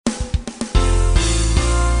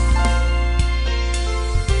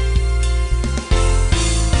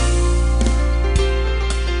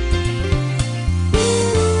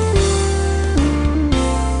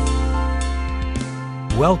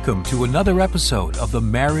Welcome to another episode of the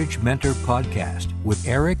Marriage Mentor Podcast with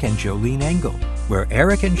Eric and Jolene Engel, where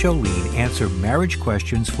Eric and Jolene answer marriage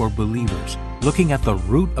questions for believers, looking at the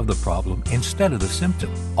root of the problem instead of the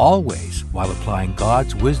symptom, always while applying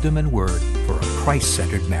God's wisdom and word for a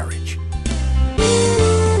Christ-centered marriage.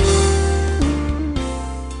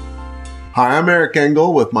 Hi, I'm Eric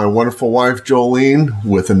Engel with my wonderful wife Jolene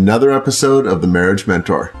with another episode of the Marriage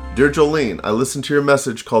Mentor. Dear Jolene, I listened to your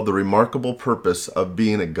message called The Remarkable Purpose of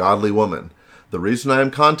Being a Godly Woman. The reason I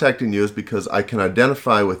am contacting you is because I can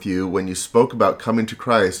identify with you when you spoke about coming to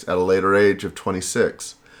Christ at a later age of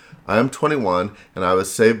 26. I am 21 and I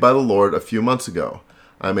was saved by the Lord a few months ago.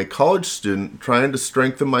 I am a college student trying to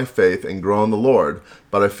strengthen my faith and grow in the Lord,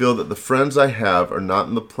 but I feel that the friends I have are not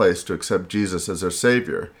in the place to accept Jesus as their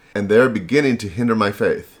Savior, and they are beginning to hinder my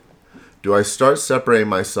faith. Do I start separating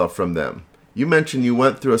myself from them? You mentioned you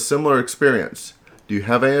went through a similar experience. Do you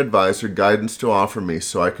have any advice or guidance to offer me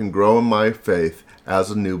so I can grow in my faith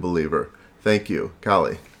as a new believer? Thank you,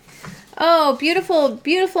 Callie. Oh, beautiful,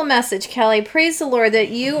 beautiful message, Kelly. Praise the Lord that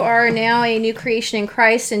you are now a new creation in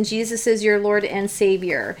Christ and Jesus is your Lord and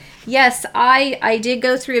Savior. Yes, I did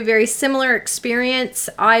go through a very similar experience.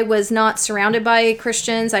 I was not surrounded by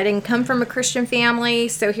Christians. I didn't come from a Christian family.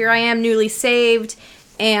 So here I am newly saved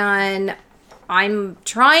and I'm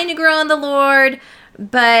trying to grow in the Lord,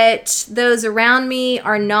 but those around me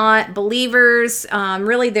are not believers.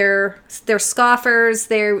 Really, they're scoffers.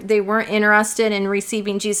 They weren't interested in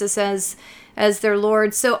receiving Jesus as their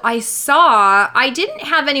Lord. So I didn't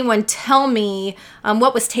have anyone tell me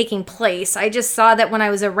what was taking place. I just saw that when I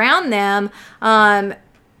was around them,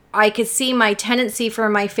 I could see my tendency for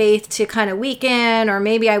my faith to kind of weaken, or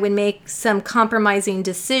maybe I would make some compromising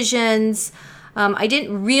decisions. I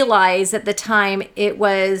didn't realize at the time it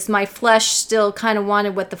was my flesh still kind of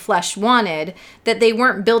wanted what the flesh wanted, that they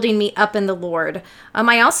weren't building me up in the Lord.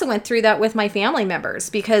 I also went through that with my family members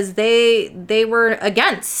because they were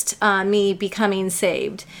against me becoming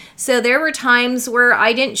saved. So there were times where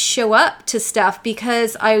I didn't show up to stuff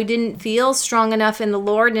because I didn't feel strong enough in the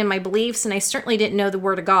Lord and in my beliefs, and I certainly didn't know the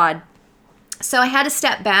Word of God. So I had to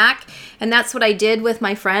step back, and that's what I did with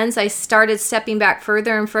my friends. I started stepping back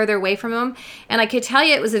further and further away from them, and I could tell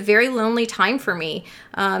you it was a very lonely time for me.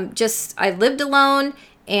 I lived alone,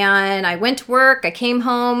 and I went to work, I came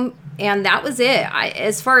home, and that was it.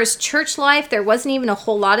 As far as church life, there wasn't even a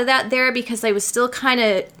whole lot of that there because I was still kind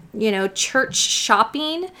of, church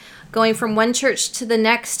shopping, going from one church to the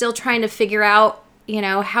next, still trying to figure out,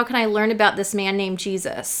 how can I learn about this man named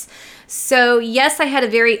Jesus? So yes, I had a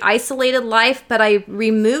very isolated life, but I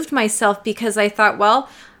removed myself because I thought, well,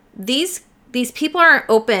 these people aren't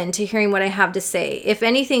open to hearing what I have to say. If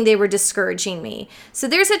anything, they were discouraging me. So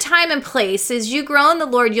there's a time and place. As you grow in the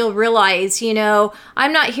Lord, you'll realize,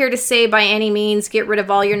 I'm not here to say by any means, get rid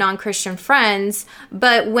of all your non-Christian friends,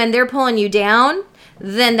 but when they're pulling you down,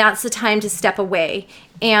 then that's the time to step away.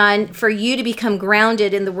 And for you to become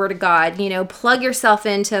grounded in the Word of God, plug yourself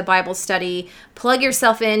into Bible study, plug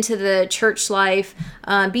yourself into the church life,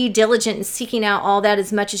 be diligent in seeking out all that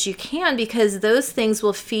as much as you can, because those things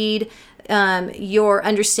will feed your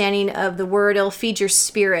understanding of the Word. It'll feed your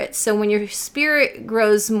spirit. So when your spirit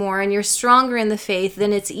grows more and you're stronger in the faith,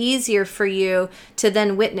 then it's easier for you to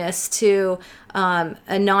then witness to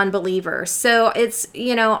a non-believer. So it's,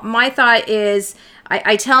 my thought is,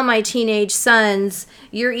 I tell my teenage sons,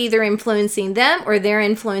 you're either influencing them or they're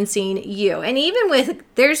influencing you. And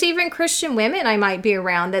there's even Christian women I might be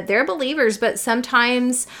around that they're believers, but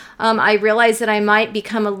sometimes I realize that I might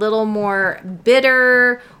become a little more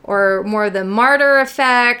bitter or more the martyr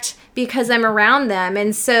effect because I'm around them.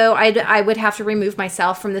 And so I would have to remove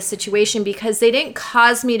myself from the situation because they didn't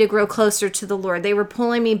cause me to grow closer to the Lord. They were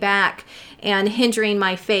pulling me back and hindering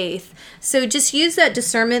my faith. So just use that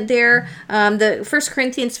discernment there. The 1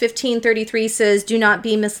 Corinthians 15:33 says, do not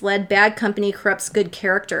be misled. Bad company corrupts good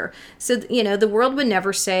character. So, the world would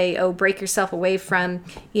never say, oh, break yourself away from,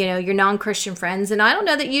 your non-Christian friends. And I don't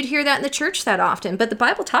know that you'd hear that in the church that often, but the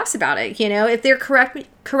Bible talks about it. If they're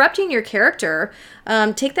corrupting your character,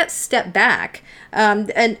 take that step back.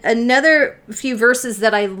 And another few verses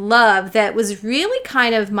that I love that was really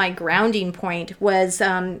kind of my grounding point was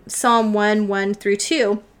Psalm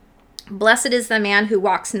 1:1-2. Blessed is the man who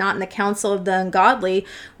walks not in the counsel of the ungodly,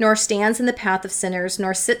 nor stands in the path of sinners,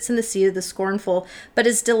 nor sits in the seat of the scornful, but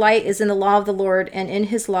his delight is in the law of the Lord, and in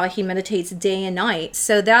his law he meditates day and night.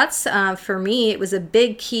 So that's, for me, it was a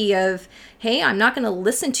big key of, hey, I'm not going to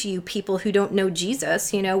listen to you people who don't know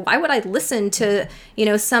Jesus. Why would I listen to,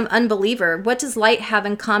 some unbeliever? What does light have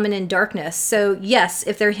in common in darkness? So yes,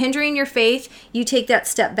 if they're hindering your faith, you take that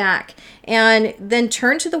step back and then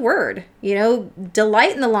turn to the Word.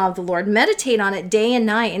 delight in the law of the Lord, meditate on it day and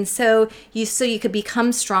night. And so you could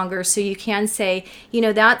become stronger. So you can say,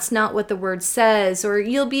 that's not what the word says, or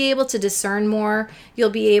you'll be able to discern more. You'll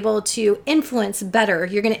be able to influence better.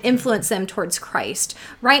 You're going to influence them towards Christ.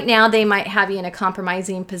 Right now, they might have you in a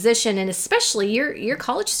compromising position. And especially you're a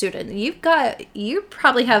college student. You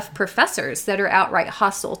probably have professors that are outright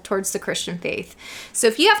hostile towards the Christian faith. So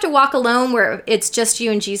if you have to walk alone where it's just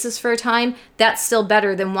you and Jesus for a time, that's still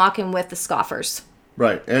better than walking with the scoffers.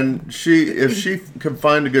 Right. And if she can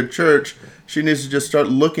find a good church, she needs to just start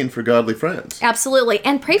looking for godly friends. Absolutely.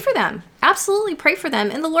 And pray for them. Absolutely pray for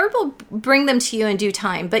them. And the Lord will bring them to you in due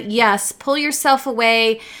time. But yes, pull yourself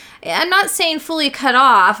away. I'm not saying fully cut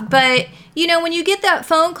off, but when you get that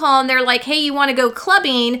phone call and they're like, hey, you want to go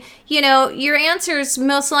clubbing, your answer is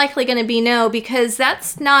most likely going to be no, because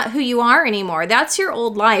that's not who you are anymore. That's your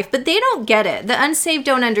old life. But they don't get it. The unsaved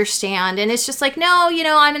don't understand. And it's just like, no,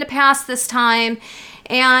 I'm going to pass this time.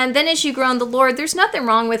 And then as you grow in the Lord, there's nothing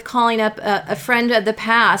wrong with calling up a friend of the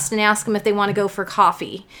past and ask them if they want to go for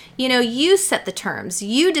coffee. You set the terms.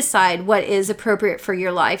 You decide what is appropriate for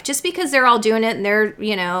your life. Just because they're all doing it and they're,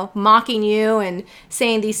 mocking you and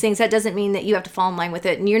saying these things, that doesn't mean that you have to fall in line with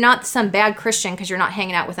it. And you're not some bad Christian because you're not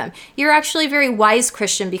hanging out with them. You're actually a very wise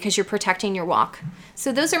Christian because you're protecting your walk.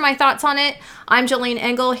 So those are my thoughts on it. I'm Jolene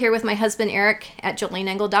Engel here with my husband, Eric, at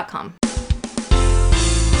joleneengel.com.